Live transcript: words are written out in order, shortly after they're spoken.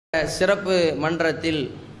சிறப்பு மன்றத்தில்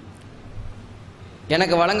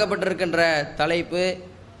எனக்கு வழங்கப்பட்டிருக்கின்ற தலைப்பு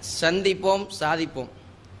சந்திப்போம் சாதிப்போம்.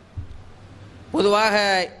 பொதுவாக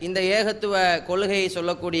இந்த ஏகத்துவ கொள்கையை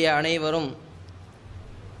சொல்லக்கூடிய அனைவரும்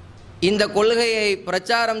இந்த கொள்கையை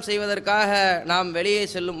பிரச்சாரம் செய்வதற்காக நாம் வெளியே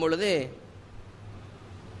செல்லும் பொழுது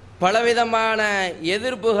பலவிதமான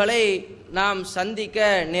எதிர்ப்புகளை நாம்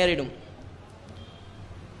சந்திக்க நேரிடும்.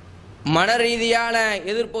 மன ரீதியான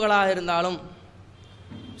எதிர்ப்புகளாக இருந்தாலும்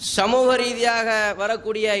சமூக ரீதியாக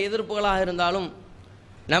வரக்கூடிய எதிர்ப்புகளாக இருந்தாலும்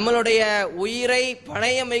நம்மளுடைய உயிரை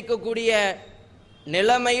பணயம் வைக்கக்கூடிய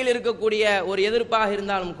நிலைமையில் இருக்கக்கூடிய ஒரு எதிர்ப்பாக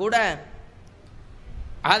இருந்தாலும் கூட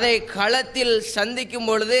அதை களத்தில் சந்திக்கும்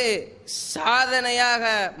பொழுது சாதனையாக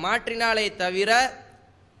மாற்றினாலே தவிர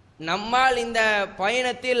நம்மால் இந்த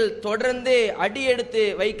பயணத்தில் தொடர்ந்து அடி எடுத்து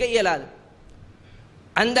வைக்க இயலாது.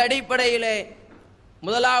 அந்த அடிப்படையில்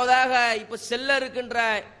முதலாவதாக இப்போ செல்ல இருக்கின்ற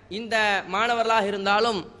இந்த மாணவர்களாக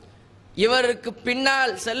இருந்தாலும் இவருக்கு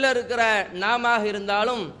பின்னால் செல்ல இருக்கிற நாமாக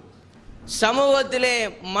இருந்தாலும் சமூகத்திலே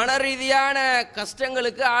மன ரீதியான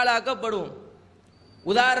கஷ்டங்களுக்கு ஆளாக்கப்படுவோம்.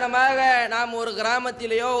 உதாரணமாக நாம் ஒரு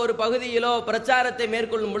கிராமத்திலேயோ ஒரு பகுதியிலோ பிரச்சாரத்தை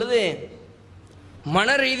மேற்கொள்ளும் பொழுது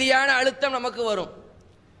மன ரீதியான அழுத்தம் நமக்கு வரும்.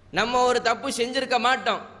 நம்ம ஒரு தப்பு செஞ்சிருக்க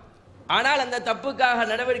மாட்டோம், ஆனால் அந்த தப்புக்காக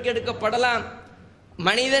நடவடிக்கை எடுக்கப்படலாம்.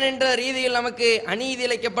 மனிதன் என்ற ரீதியில் நமக்கு அநீதி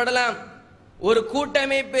இழைக்கப்படலாம். ஒரு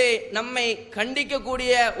கூட்டமைப்பு நம்மை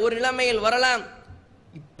கண்டிக்கக்கூடிய ஒரு நிலைமையில் வரலாம்.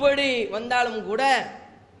 இப்படி வந்தாலும் கூட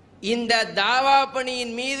இந்த தாவா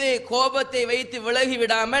பணியின் மீது கோபத்தை வைத்து விலகி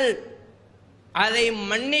விடாமல் அதை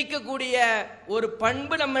மன்னிக்கக்கூடிய ஒரு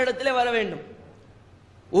பண்பு நம்ம இடத்துல வர வேண்டும்.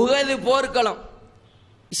 உஹது போர்க்களம்,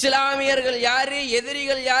 இஸ்லாமியர்கள் யாரு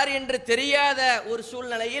எதிரிகள் யார் என்று தெரியாத ஒரு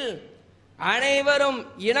சூழ்நிலையில் அனைவரும்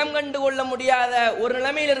இனம் கண்டு கொள்ள முடியாத ஒரு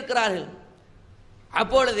நிலைமையில் இருக்கிறார்கள்.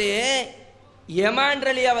 அப்பொழுது யமான்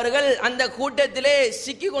அலி அவர்கள் அந்த கூட்டத்திலே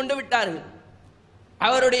சிக்கி கொண்டு விட்டார்கள்.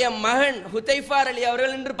 அவருடைய மகன் ஹுதைஃபார் அலி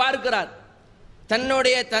அவர்கள் என்று பார்க்கிறார்.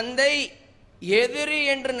 தன்னுடைய தந்தை எதிரி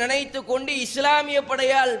என்று நினைத்து கொண்டு இஸ்லாமிய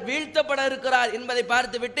படையால் வீழ்த்தப்பட இருக்கிறார் என்பதை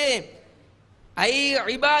பார்த்துவிட்டு ஐ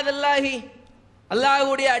இபாதல்லாஹி,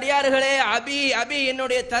 அல்லாஹ்வுடைய அடியார்களே, அபி அபி,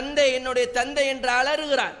 என்னுடைய தந்தை என்று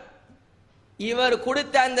அலறுகிறார். இவர்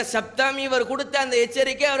கொடுத்த அந்த சப்தம், இவர் கொடுத்த அந்த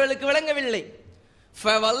எச்சரிக்கை அவர்களுக்கு விளங்கவில்லை.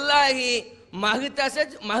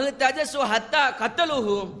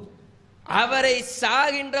 அவரை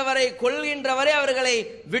சாகின்றவரை கொள்கின்றவரை அவர்களை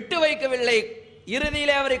விட்டு வைக்கவில்லை,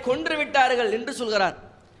 இறுதியிலே அவரை கொன்று விட்டார்கள் என்று சொல்கிறார்.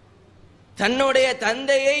 தன்னுடைய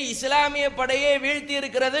தந்தையை இஸ்லாமிய படையை வீழ்த்தி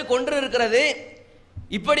இருக்கிறது, கொன்று இருக்கிறது.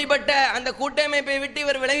 இப்படிப்பட்ட அந்த கூட்டமைப்பை விட்டு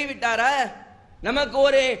இவர் விலகிவிட்டாரா? நமக்கு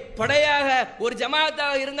ஒரு படையாக ஒரு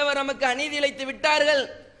ஜமாத்தாக இருந்தவர் நமக்கு அநீதி இழைத்து விட்டார்கள்,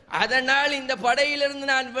 அதனால் இந்த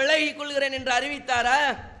படையிலிருந்து நான் விலகிக் கொள்கிறேன் என்று அறிவித்தாரா?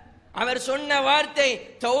 அவர் சொன்ன வார்த்தை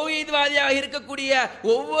தௌஹீத்வாதியாக இருக்கக்கூடிய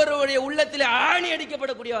ஒவ்வொருவருடைய உள்ளத்தில் ஆணி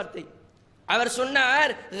அடிக்கப்படக்கூடிய வார்த்தை. அவர்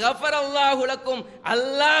சொன்னார், கஃபரல்லாஹு லக்கும்,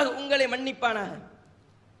 அல்லாஹ் உங்களை மன்னிப்பானாக.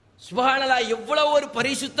 சுப்ஹானல்லாஹ், எவ்வளவு ஒரு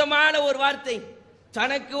பரிசுத்தமான ஒரு வார்த்தை.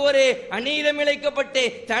 தனக்கு ஒரு அநீதம் இழைக்கப்பட்டு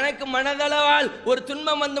தனக்கு மனதளவால் ஒரு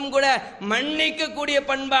துன்பம் வந்தும் கூட மன்னிக்கக்கூடிய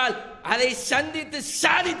பண்பால் அதை சந்தித்து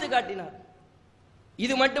சாதித்து காட்டினார்.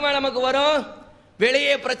 இது மட்டுமா நமக்கு வரும்?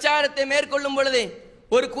 வெளியே பிரச்சாரத்தை மேற்கொள்ளும் பொழுது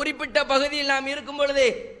ஒரு குறிப்பிட்ட பகுதியில் நாம் இருக்கும் பொழுது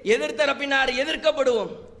எதிர்த்தரப்பினார் எதிர்க்கப்படுவோம்.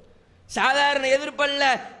 சாதாரண எதிர்ப்பல்ல,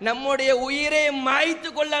 நம்முடைய உயிரை மாய்த்து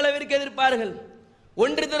கொள்ள அளவிற்கு எதிர்ப்பார்கள்.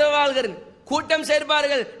 ஒன்று திரவார்கள், கூட்டம்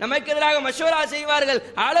சேர்ப்பார்கள், நமக்கு எதிராக மஷூரா செய்வார்கள்,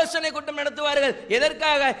 ஆலோசனை கூட்டம் நடத்துவார்கள்.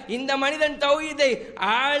 எதற்காக? இந்த மனிதன் தௌஹீதை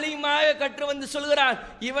ஆலிமாக கற்று வந்து சொல்கிறார்,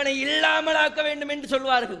 இவனை இல்லாமல் ஆக்க வேண்டும் என்று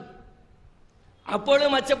சொல்வார்கள்.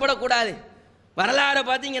 அப்பொழுதும் அச்சப்படக்கூடாது. வரலாறு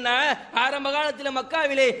பார்த்தீங்கன்னா ஆரம்ப காலத்தில்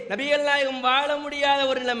மக்காவிலே நபிகள் நாயகம் வாழ முடியாத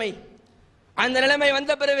ஒரு நிலைமை. அந்த நிலைமை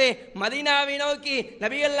வந்த பிறகு மதீனாவை நோக்கி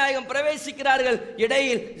நபிகள் நாயகம் பிரவேசிக்கிறார்கள்.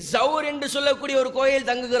 இடையில் ஜவுர் என்று சொல்லக்கூடிய ஒரு கோயில்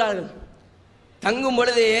தங்குகிறார்கள். தங்கும்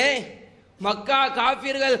பொழுது மக்கா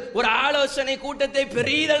காபிர்கள் ஒரு ஆலோசனை கூட்டத்தை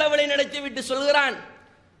பெரியளவில் நடத்திவிட்டு சொல்கிறான்,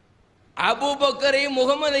 அபூபக்கரையும்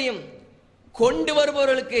முகமதையும் கொண்டு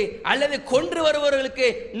வருபவர்களுக்கு அல்லது கொன்று வருபவர்களுக்கு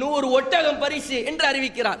 100 ஒட்டகம் பரிசு என்று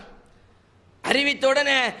அறிவிக்கிறார்.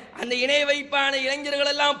 அறிவித்தவுடனே அந்த இணை வைப்பான இளைஞர்கள்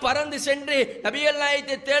எல்லாம் பறந்து சென்று நபிகள்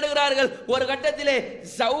நாயகத்தை தேடுகிறார்கள். ஒரு கட்டத்திலே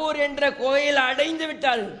ஜவுர் என்ற கோயில் அடைந்து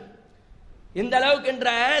விட்டார்கள். இந்த அளவுக்கு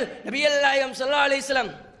என்றால் நபிகள் நாயகம் ஸல்லல்லாஹு அலைஹி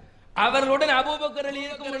வஸல்லம் அவர்களுடன் அபூபக்கர் அலி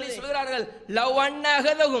இருக்கும் பொழுது சொல்கிறார்கள், லவ்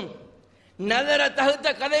அன்னஹதஹும் நதர தஹத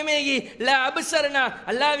கதமேகி ல அப்சரனா,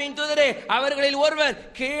 அல்லாஹ்வின் தூதரே, அவர்களில் ஒருவர்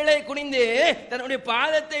கீழே குனிந்து தன்னுடைய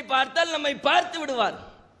பாதத்தை பார்த்தால் நம்மை பார்த்து விடுவார்.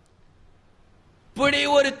 இப்படி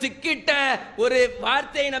ஒரு திக்கிட்ட ஒரு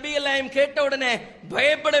வார்த்தை நபிகள் நாயகம் கேட்டவுடனே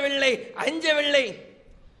பயப்படவில்லை, அஞ்சவில்லை.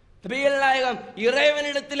 நபிகள் நாயகம்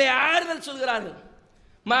இறைவனிடத்திலே ஆறுதல் சொல்கிறார்கள்.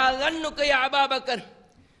 மா தன்னுக யா அபூபக்கர்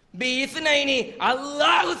பி-இஸ்னைனி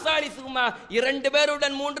அல்லாஹு சாலிசுஹுமா, இரண்டு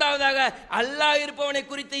பேருடன் மூன்றாவதாக அல்லாஹ் இருப்பவனை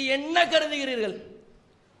குறித்து என்ன கருதுகிறீர்கள்?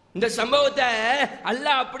 இந்த சம்பவத்தை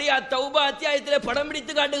அல்லாஹ் அப்படியே தௌபா அத்தியாயத்தில் படம்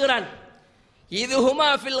பிடித்து காட்டுகிறான். இது ஹுமா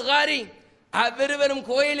ஃபில் காரி, அவ்விருவரும்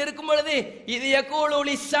கோயில் இருக்கும் பொழுது இது யகூலு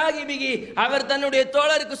லிஸ்ஸாஹிபிஹி, அவர் தன்னுடைய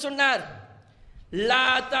தோழருக்கு சொன்னார், லா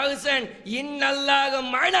தஹ்சன் இன்னல்லாஹ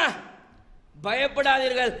மஅனா,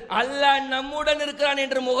 பயப்படாதீர்கள் அல்லாஹ் நம்முடன் இருக்கிறான்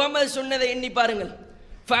என்று முகமது சொன்னதை எண்ணி பாருங்கள்.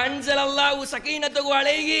 ஃபஅன்ஸலல்லாஹு ஸகீனத்தஹு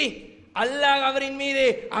அலைஹி, அல்லாஹ் அவரின் மீது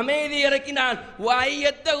அமைதி இறக்கினான்.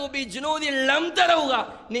 வஅய்யத்தஹு பிஜுனூதின் லம் தரவுஹா,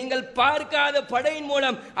 நீங்கள் பார்க்காத படையின்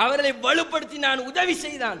மூலம் அவர்களை வலுப்படுத்தினான், உதவி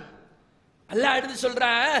செய்தான். அல்லாஹ் அடுத்து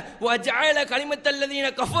சொல்றான், வஜஅல கலிமத்தல்லதீன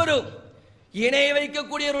கஃபரு, இணை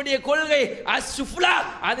வைக்கக்கூடியவருடைய கொள்கை அஸ்ஸுஃப்லா,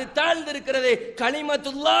 அது தாழ்ந்திருக்கிறது.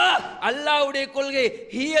 கலிமத்துல்லாஹ், அல்லாஹ்வுடைய கொள்கை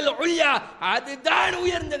ஹியல் உல்யா, அதுதான்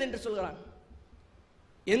உயர்ந்தது என்று சொல்கிறான்.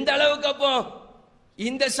 எந்த அளவுக்கு அப்போ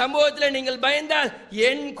இந்த சம்பவத்தில் நீங்கள் பயந்தால்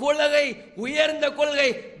என் கொள்கை உயர்ந்த கொள்கை,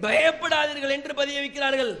 பயப்படாதீர்கள் என்று பதிய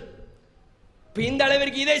வைக்கிறார்கள். இந்த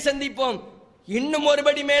அளவிற்கு இதை சந்திப்போம். இன்னும்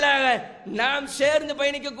ஒருபடி மேலாக நாம் சேர்ந்து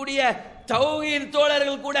பயணிக்கக்கூடிய தௌஹீத்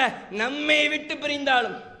தோழர்கள் கூட நம்மை விட்டு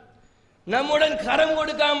பிரிந்தாலும், நம்முடன் கரம்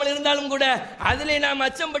கொடுக்காமல் இருந்தாலும் கூட அதிலே நாம்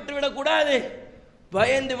அச்சம் பட்டு விடக்கூடாது,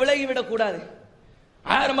 பயந்து விலகிவிடக் கூடாது.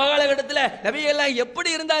 ஆரம்ப காலகட்டத்தில் நபிகள்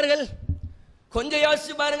எப்படி இருந்தார்கள் கொஞ்சம்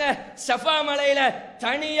யோசிச்சு பாருங்க. சஃபா மலையில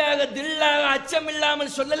தனியாக தில்லாக அச்சம்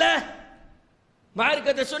இல்லாமல் சொல்லல,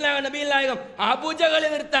 மார்க்கத்தை சொன்னாங்க. நபிகள் நாயகம் அபூஜஹல்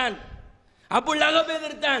எதிர்த்தான், அபு லஹப்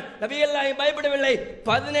எதிர்த்தான், நபிகள் நாயகம் பயப்படவில்லை.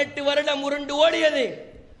 18 வருடம் உருண்டு ஓடியது.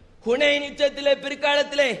 ஹுனைன் யுத்தத்திலே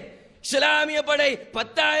பிற்காலத்திலே இஸ்லாமிய படை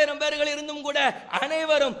 10,000 பேர்கள் இருந்தும் கூட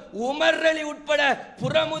அனைவரும் உமர் அலி உட்பட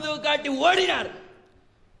புறமுதுகு காட்டி ஓடினார்.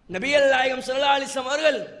 நபிகள் நாயகம் ஸல்லல்லாஹு அலைஹி வஸல்லம்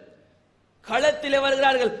அவர்கள் களத்தில்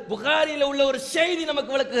வருகிறார்கள். புகாரியில் உள்ள ஒரு செய்தி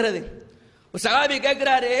நமக்கு விளக்குகிறது. ஒரு சஹாபி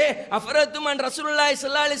கேட்கிறாரு, அஃபரத்தும் அன் ரசூலுல்லாஹி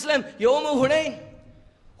ஸல்லல்லாஹு அலைஹி வஸல்லம் யௌமு ஹுனைன்,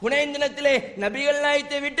 ஹுனைன் தினத்திலே நபிகள்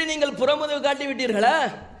நாயகத்தை விட்டு நீங்கள் புறமுதுகு காட்டி விட்டீர்களா?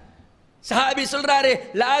 சஹாபி சொல்றாரு,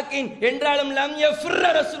 லாக்கின் என்றாலும் லம் யஃப்ர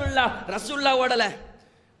ரசூலுல்லாஹ், ரசூலுல்லாஹ் ஓடல.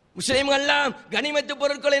 முஸ்லிம்கள் எல்லாம் கனிமத்து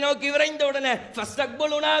பொருட்களை நோக்கி விரைந்த உடனே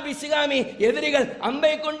ஃபஸ்தக்பலுனா பிசிகாமி, எதிரிகள்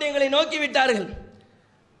அம்பை கொண்டு எங்களை நோக்கி விட்டார்கள்.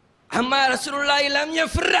 அம்மா ரசூலுல்லாஹி லம்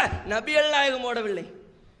யஃப்ர, நபிகள் நாயகம் ஓடவில்லை.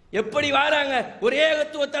 எப்படி வாராங்க? ஒரு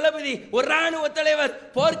ஏகத்துவ தளபதி, ஒரு ராணுவ தலைவர்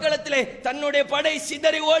போர்க்களத்திலே தன்னுடைய படை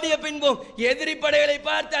சிதறி ஓடிய பின்பும் எதிரி படைகளை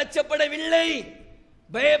பார்த்து அச்சப்படவில்லை,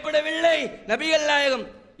 பயப்படவில்லை. நபிகள் நாயகம்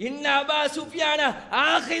இன்ன அபா சுஃபியான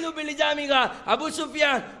ஆகிது பிலிஜாமிகா, அபு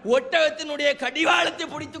சுஃபியான் ஒட்டகத்தினுடைய கடிவாளத்தை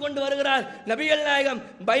பிடித்துக் கொண்டு வருகிறார். நபிகள் நாயகம்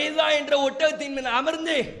பைதா என்ற ஒட்டகத்தின் மேல்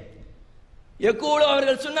அமர்ந்து யகூலு,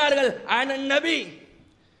 அவர்கள் சொன்னார்கள், ஆன நபி,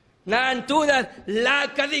 நான் தூதர், லா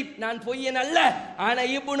கதிப், நான் பொய்யன் அல்ல, ஆனா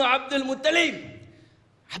இப்னு அப்துல் முத்தலிப்,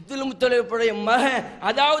 அப்துல் முத்தலிபுடைய மகன்,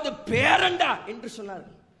 அதாவது பேரண்டா என்று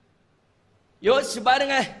சொன்னார்கள். யோசிச்சு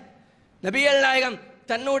பாருங்க. நபிகள் நாயகம்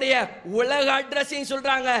தன்னுடைய உலக அட்ரஸையும்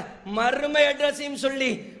சொல்றாங்க, மறுமை அட்ரஸையும் சொல்லி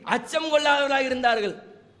அச்சம் கொள்ளாதவர்களாக இருந்தார்கள்.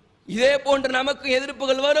 இதே போன்று நமக்கு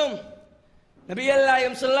எதிர்ப்புகள் வரும். நபிகள்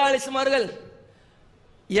நாயகம் ஸல்லல்லாஹு அலைஹி வஸல்லம் அவர்கள்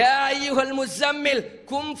யா அய்யுஹல் முஸம்மில்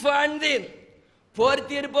கும் ஃபஅன்திர்,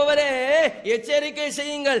 போர்த்தி இருப்பவரே எச்சரிக்கை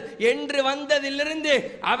செய்யுங்கள் என்று வந்ததிலிருந்து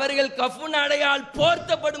அவர்கள் கஃபுன் அடையால்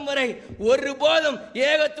போர்த்தப்படும் வரை ஒருபோதும்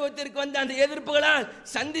ஏகத்துவத்திற்கு வந்த அந்த எதிர்ப்புகளால்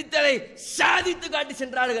சந்தித்ததை சாதித்து காட்டி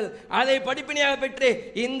சென்றார்கள். அதை படிப்பினையாக பெற்று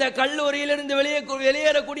இந்த கல்லூரியிலிருந்து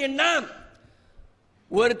வெளியேறக்கூடிய நாம்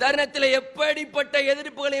ஒரு தருணத்தில் எப்படிப்பட்ட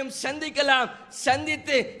எதிர்ப்புகளையும் சந்திக்கலாம்,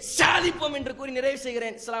 சந்தித்து சாதிப்போம் என்று கூறி நிறைவு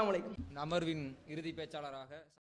செய்கிறேன். அஸ்ஸலாமு அலைக்கும். அமர்வின் இறுதி பேச்சாளராக